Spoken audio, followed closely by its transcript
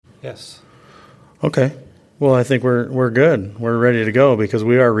Yes. Okay. Well, I think we're good. We're ready to go because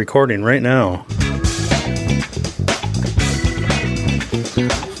we are recording right now.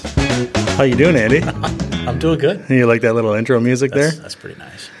 How you doing, Andy? I'm doing good. You like that little intro music there? That's pretty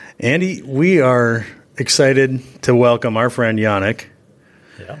nice. Andy, we are excited to welcome our friend Janik.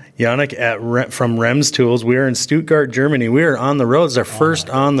 Yeah. Janik from REMS Tools. We are in Stuttgart, Germany. We are on the road. It's our first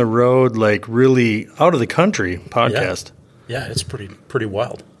on the road, like really out of the country podcast. Yeah, it's pretty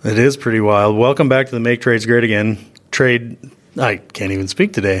wild. It is pretty wild. Welcome back to the Make Trades Great Again I can't even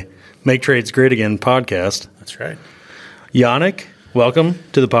speak today. Make Trades Great Again podcast. That's right. Janik, welcome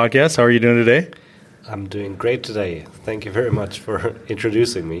to the podcast. How are you doing today? I'm doing great today. Thank you very much for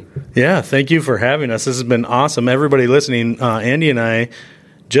introducing me. Yeah, thank you for having us. This has been awesome. Everybody listening, Andy and I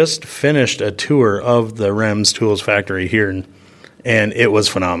just finished a tour of the REMS Tools factory here, and it was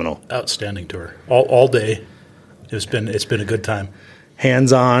phenomenal. Outstanding tour. All day. It's been a good time.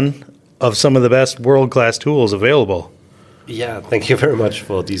 Hands-on of some of the best world-class tools available. Yeah, thank you very much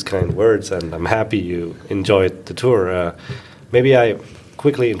for these kind words, and I'm happy you enjoyed the tour. Maybe I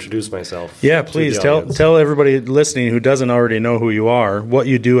quickly introduce myself. Yeah, please tell everybody listening who doesn't already know who you are, what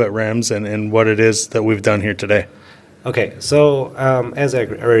you do at REMS, and what it is that we've done here today. Okay, so as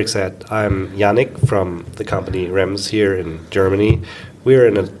Eric said, I'm Janik from the company REMS here in Germany. We're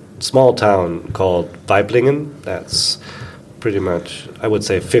in a small town called Weiblingen. That's pretty much, I would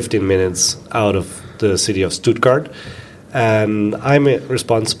say, 15 minutes out of the city of Stuttgart. And I'm a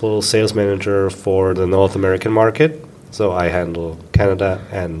responsible sales manager for the North American market. So I handle Canada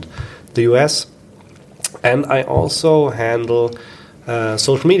and the US. And I also handle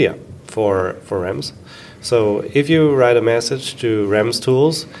social media for REMS. So if you write a message to REMS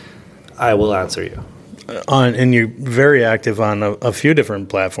Tools, I will answer you. And you're very active on a few different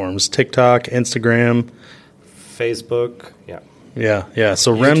platforms: TikTok, Instagram, Facebook, yeah.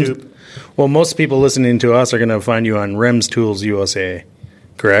 So YouTube. REMS. Well, most people listening to us are going to find you on REMS Tools USA,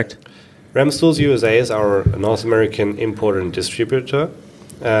 correct? REMS Tools USA is our North American importer and distributor.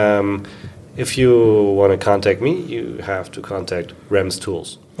 If you want to contact me, you have to contact REMS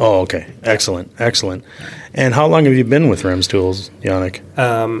Tools. Oh, okay. Excellent. And how long have you been with REMS Tools, Janik?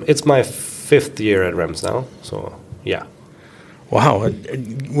 It's my 5th year at REMS now, so yeah. Wow.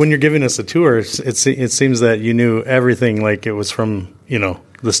 When you're giving us a tour, it seems that you knew everything like it was from,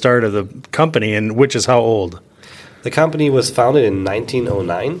 the start of the company, and which is how old? The company was founded in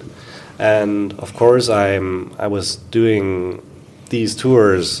 1909, and of course I was doing these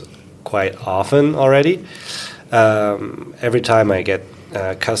tours quite often already. Every time I get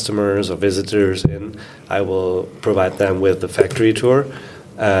customers or visitors in, I will provide them with the factory tour,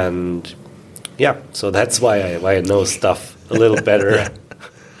 and yeah, so that's why I know stuff a little better.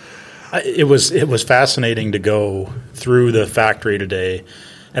 It was fascinating to go through the factory today,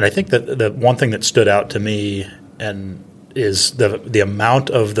 and I think that the one thing that stood out to me is the amount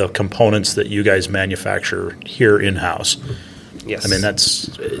of the components that you guys manufacture here in-house. Yes. I mean,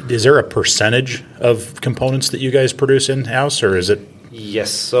 is there a percentage of components that you guys produce in-house, or is it?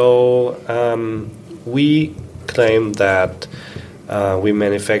 Yes. So we claim that we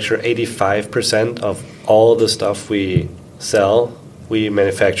manufacture 85% of all the stuff we sell. We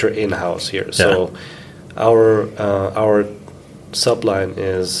manufacture in-house here. Yeah. So our subline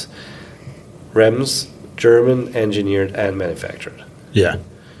is REMS, German, engineered, and manufactured. Yeah.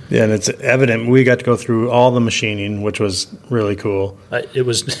 Yeah, and it's evident. We got to go through all the machining, which was really cool. It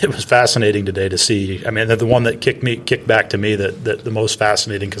was fascinating today to see. I mean, the one that kicked back to me that the most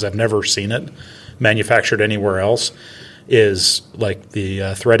fascinating, because I've never seen it manufactured anywhere else, is like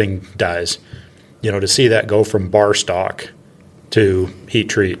the threading dies. To see that go from bar stock to heat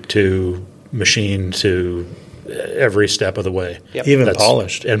treat to machine to every step of the way. Yep. Even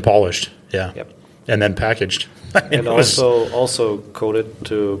polished. And polished, yeah. Yep. And then packaged. And also coated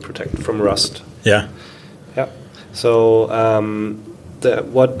to protect from rust. Yeah. Yeah. So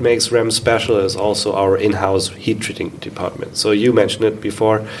what makes REMS special is also our in-house heat treating department. So you mentioned it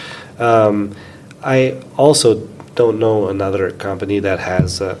before. I also don't know another company that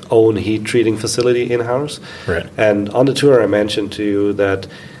has its own heat treating facility in-house. Right. And on the tour I mentioned to you that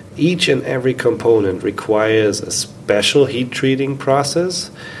each and every component requires a special heat treating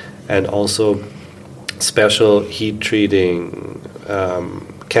process and also special heat treating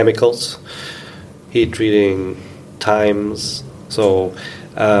chemicals, heat treating times. So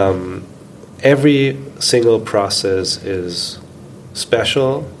every single process is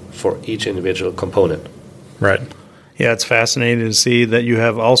special for each individual component. Right. Yeah, it's fascinating to see that you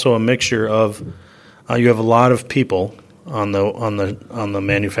have also a mixture of you have a lot of people on the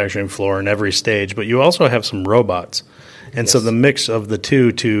manufacturing floor in every stage, but you also have some robots. And so the mix of the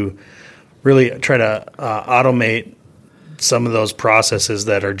two to really try to automate some of those processes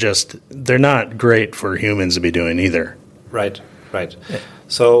that are just, they're not great for humans to be doing either. Right.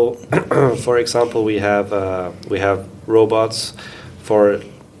 So, for example, we have robots for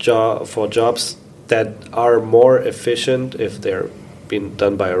jobs that are more efficient if they're being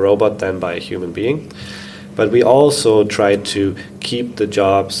done by a robot than by a human being. But we also try to keep the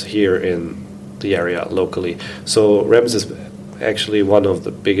jobs here in the area locally. So REMS is actually one of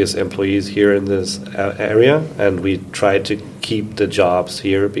the biggest employees here in this area, and we try to keep the jobs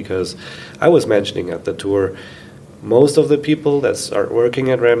here because I was mentioning at the tour, most of the people that start working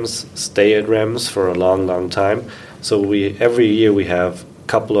at REMS stay at REMS for a long, long time. So every year we have a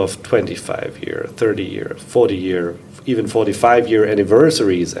couple of 25-year, 30-year, 40-year, even 45-year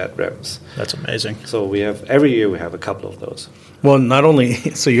anniversaries at REMS. That's amazing. So every year we have a couple of those. Well, not only,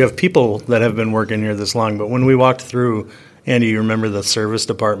 so you have people that have been working here this long, but when we walked through, Andy, you remember the service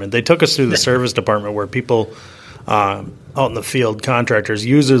department. They took us through the service department where people out in the field, contractors,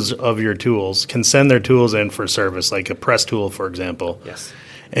 users of your tools, can send their tools in for service, like a press tool, for example. Yes.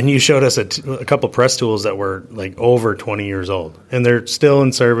 And you showed us a couple press tools that were like over 20 years old, and they're still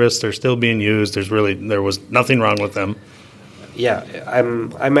in service. They're still being used. There was nothing wrong with them. Yeah,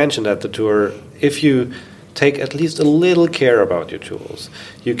 I mentioned at the tour, if you take at least a little care about your tools,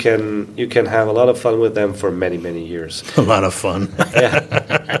 you can have a lot of fun with them for many, many years. A lot of fun.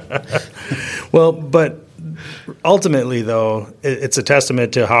 Yeah. Well, but ultimately, though, it's a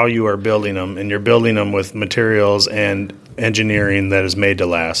testament to how you are building them, and you're building them with materials and engineering that is made to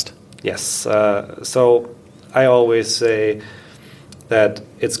last. Yes. So I always say that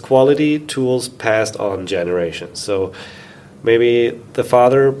it's quality tools passed on generations. So maybe the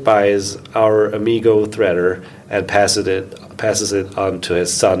father buys our Amigo threader and passes it on to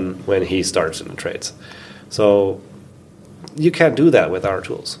his son when he starts in the trades. So you can't do that with our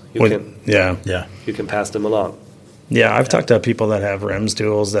tools. You can pass them along. Yeah, I've talked to people that have REMS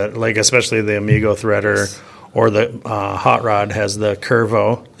tools that, like, especially the Amigo threader, or the Hot Rod has the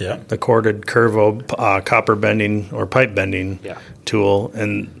Curvo, the corded Curvo copper bending or pipe bending tool,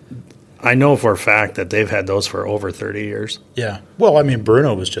 and I know for a fact that they've had those for over 30 years. Yeah. Well, I mean,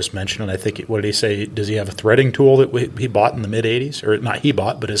 Bruno was just mentioning, I think, what did he say? Does he have a threading tool that he bought in the mid-'80s? Or not he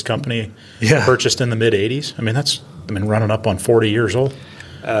bought, but his company purchased in the mid-'80s? I mean, that's running up on 40 years old.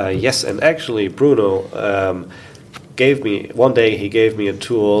 Yes, and actually Bruno gave me a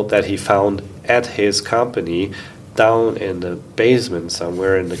tool that he found at his company down in the basement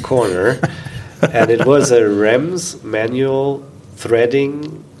somewhere in the corner. And it was a REMS manual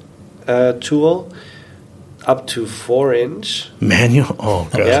threading tool up to 4-inch. Manual? Oh,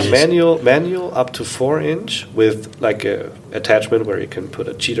 God. Yeah, manual up to 4-inch with like a attachment where you can put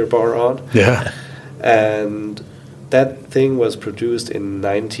a cheater bar on. Yeah. And that thing was produced in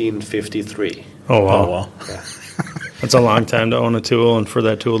 1953. Oh, wow. Oh, wow. Yeah. That's a long time to own a tool and for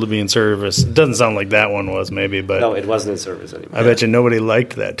that tool to be in service. It doesn't sound like that one was, maybe, but No, it wasn't in service anymore. I bet you nobody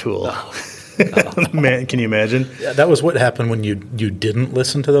liked that tool. No. Man, can you imagine? Yeah, that was what happened when you didn't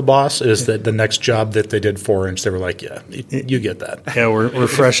listen to the boss, is that the next job that they did 4-inch, they were like, yeah, you get that. Yeah, we're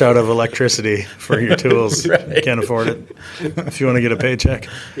fresh out of electricity for your tools. Right. You can't afford it if you want to get a paycheck.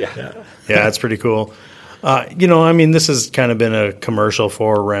 Yeah. Yeah, that's pretty cool. This has kind of been a commercial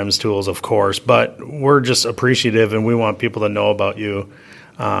for REMS tools, of course, but we're just appreciative and we want people to know about you.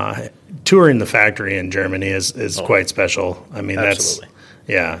 Touring the factory in Germany is quite special. I mean, absolutely.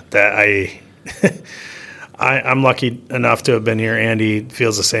 I'm lucky enough to have been here. Andy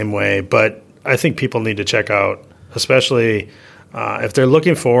feels the same way, but I think people need to check out, especially if they're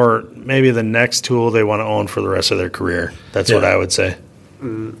looking for maybe the next tool they want to own for the rest of their career. That's what I would say.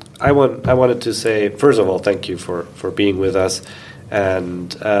 I wanted to say, first of all, thank you for being with us.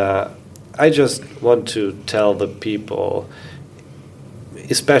 And I just want to tell the people,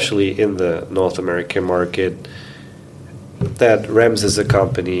 especially in the North American market, that REMS is a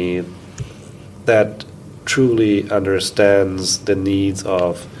company that truly understands the needs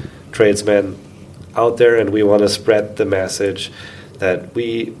of tradesmen out there, and we want to spread the message that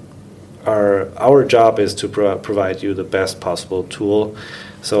our job is to provide you the best possible tool.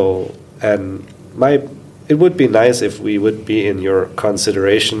 So, and it would be nice if we would be in your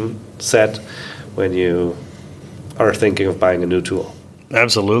consideration set when you are thinking of buying a new tool.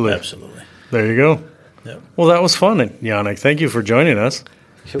 Absolutely. There you go. Yep. Well, that was fun, Janik. Thank you for joining us.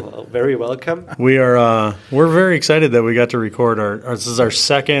 You're very welcome. We're very excited that we got to record this is our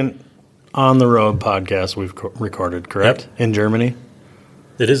second on the road podcast we've recorded, correct? Yep. In Germany.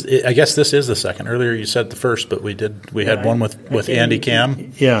 It is. I guess this is the second. Earlier you said the first, but we had one with Andy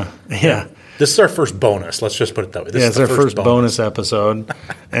Cam. Yeah. This is our first bonus. Let's just put it that way. This it's our first bonus episode,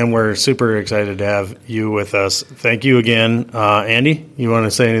 and we're super excited to have you with us. Thank you again. Andy, you want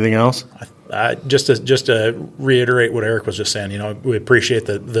to say anything else? Just to reiterate what Eric was just saying, we appreciate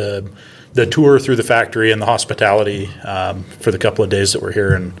the tour through the factory and the hospitality for the couple of days that we're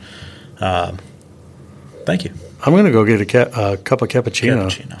here, and thank you. I'm going to go get a cup of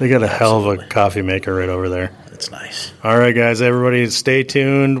cappuccino. They got a hell of a coffee maker right over there. It's nice. All right, guys, everybody stay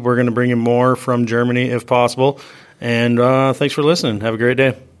tuned. We're going to bring you more from Germany if possible. And thanks for listening. Have a great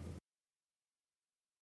day.